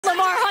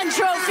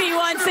trophy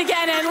once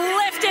again and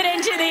lift it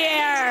into the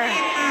air.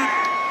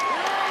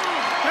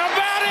 How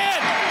about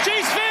it?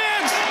 Chiefs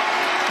fans!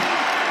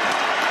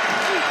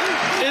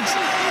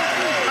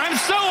 I'm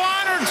so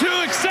honored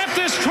to accept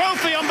this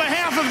trophy on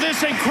behalf of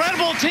this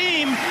incredible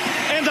team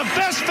and the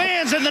best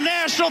fans in the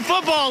National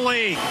Football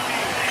League.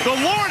 The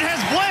Lord has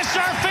blessed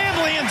our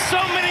family in so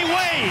many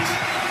ways.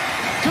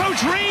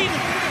 Coach Reid,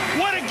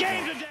 what a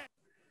game today.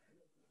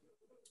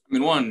 I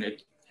mean,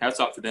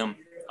 hats off to them.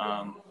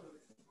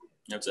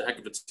 It's a heck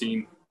of a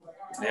team.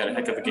 They had a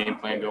heck of a game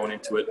plan going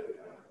into it.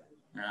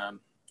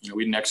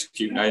 We didn't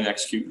execute, and I didn't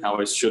execute how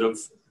I should have.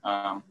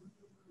 I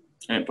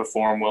didn't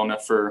perform well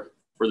enough for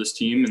this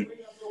team. And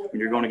when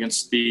you're going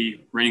against the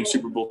reigning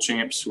Super Bowl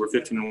champs who are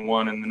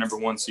 15-1 and the number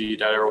 1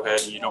 seed at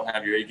Arrowhead, and you don't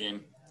have your A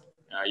game,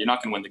 you're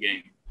not going to win the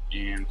game.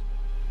 And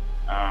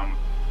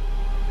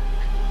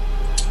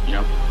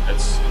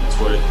that's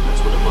what it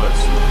was.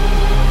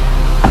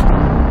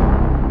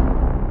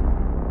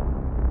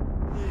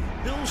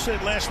 Bill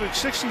said last week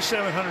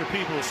 6,700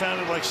 people. It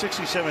sounded like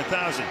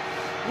 67,000.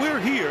 We're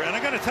here, and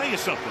I got to tell you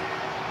something.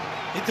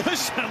 It does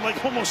sound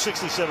like almost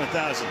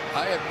 67,000.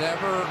 I have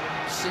never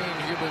seen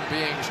human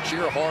beings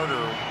cheer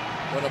harder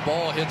when a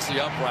ball hits the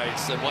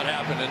uprights than what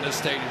happened in this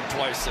stadium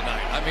twice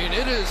tonight. I mean,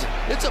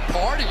 it's a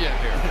party in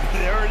here.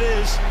 There it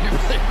is. You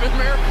believe in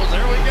miracles.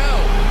 There we go.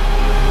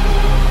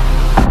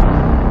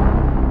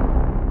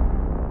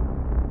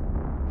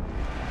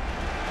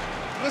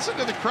 Listen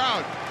to the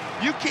crowd.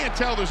 You can't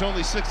tell there's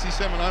only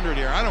 6,700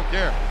 here. I don't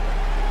care.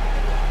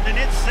 And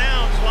it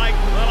sounds like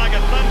a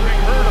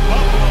thundering herd of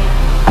buffalo.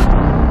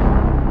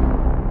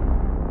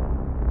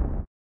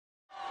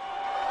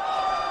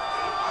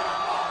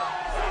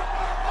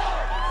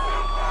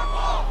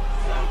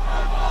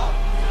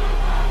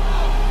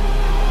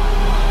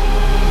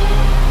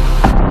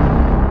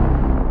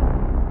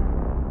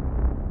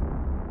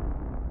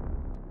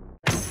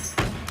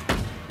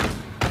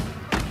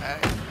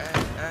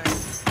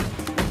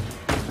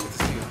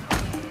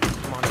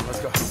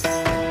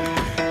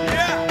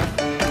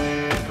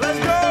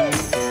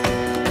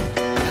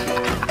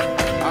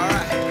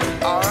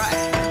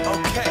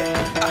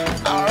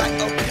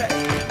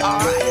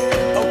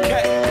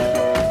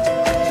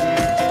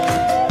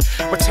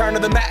 Return to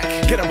the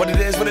Mac. Get up what it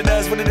is, what it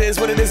does, what it is,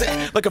 what it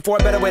isn't. Looking for a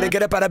better way to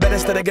get up out of bed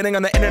instead of getting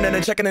on the internet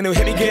and checking a new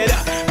hit. Me get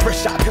up.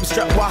 First shot, come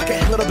strut walking.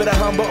 A little bit of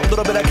humble, a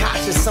little bit of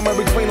cautious. Somewhere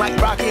between like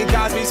Rocky and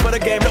Cosby's for the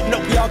game.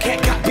 Nope, y'all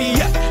can't copy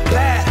yet.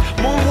 Glad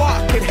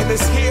moonwalking, and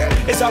this here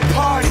is our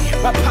party.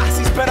 My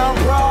posse's been on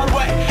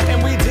Broadway,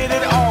 and we did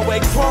it all way.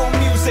 Chrome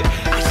music.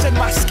 I shed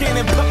my skin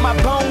and put my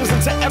bones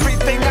into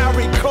everything I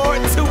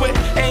record to it.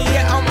 And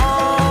yeah, I'm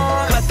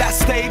on. Let that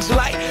stage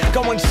light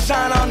go and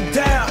shine on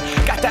down.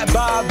 Got that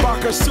Bob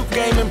Barker suit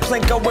game and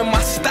Plinko in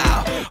my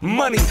style.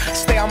 Money,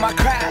 stay on my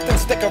craft and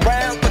stick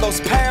around for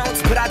those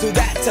pounds. But I do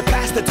that to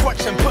pass the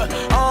torch and put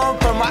on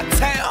for my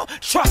town.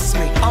 Trust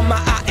me, on my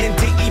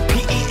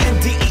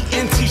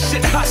INDEPENDENT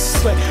shit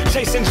hustling.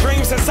 Chasing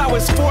dreams since I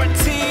was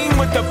 14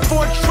 with the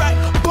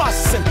 4-track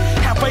bustin'.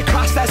 Halfway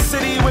across that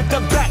city with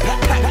the back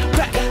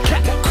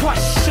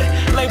question.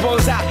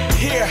 Labels out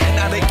here,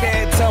 now they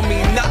can't tell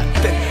me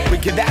nothing. We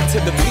give that to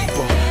the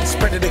people,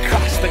 spread it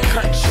across the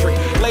country.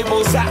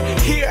 Labels out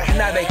here,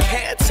 now they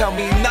can't tell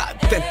me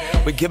nothing.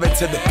 We give it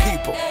to the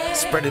people,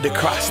 spread it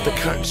across the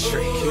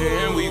country.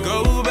 Here we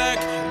go back,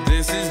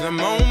 this is the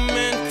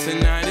moment,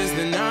 tonight is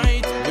the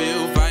night.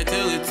 We'll fight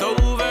till it's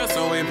over,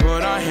 so we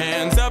put our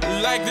hands up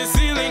like the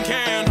ceiling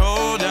can't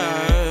hold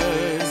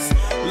us.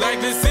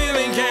 Like the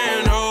ceiling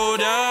can't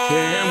hold us.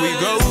 Here we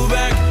go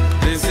back,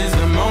 this is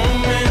the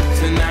moment,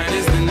 tonight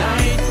is the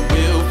night.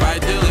 We'll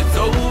fight till it's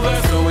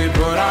over, so we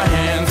put our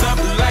hands up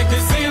like the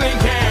ceiling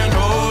can't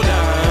hold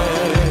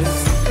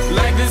us.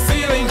 Like the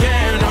ceiling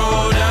can't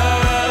hold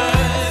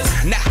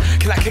us. Nah,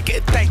 can I kick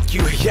it? Thank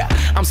you, yeah,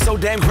 I'm so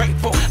damn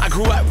grateful. I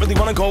grew up really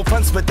wanna go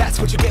fronts, but that's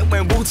what you get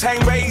when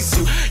Wu-Tang raised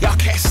you. Y'all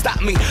can't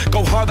stop me,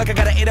 go hard like I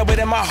got an 808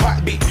 in my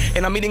heartbeat.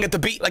 And I'm eating at the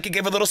beat like it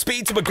gave a little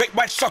speed to a great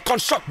white shark on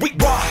Shark Week.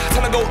 Raw,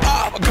 time to go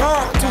off,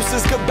 gone,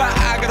 deuces goodbye.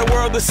 I got a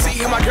world to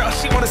see, and my girl,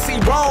 she wanna see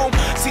Rome.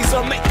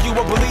 Caesar make you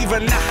a believer,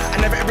 nah, I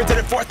never ever did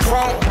it for a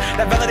throne.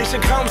 That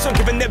validation comes from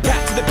giving it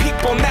back to the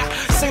people. Now,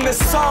 sing this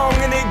song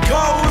and it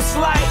goes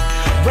like,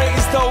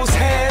 raise those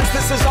hands,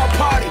 this is our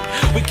party.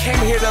 We came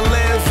here to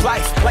live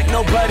life like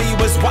nobody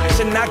was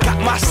watching. I got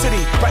my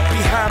city right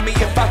behind me.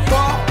 If I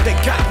fall, they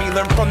got me.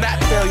 Learn from that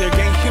failure,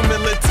 gain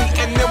humility,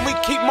 and then we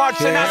keep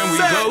marching. And we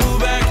go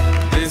back,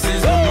 this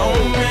is the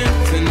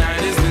moment,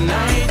 tonight is the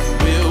night.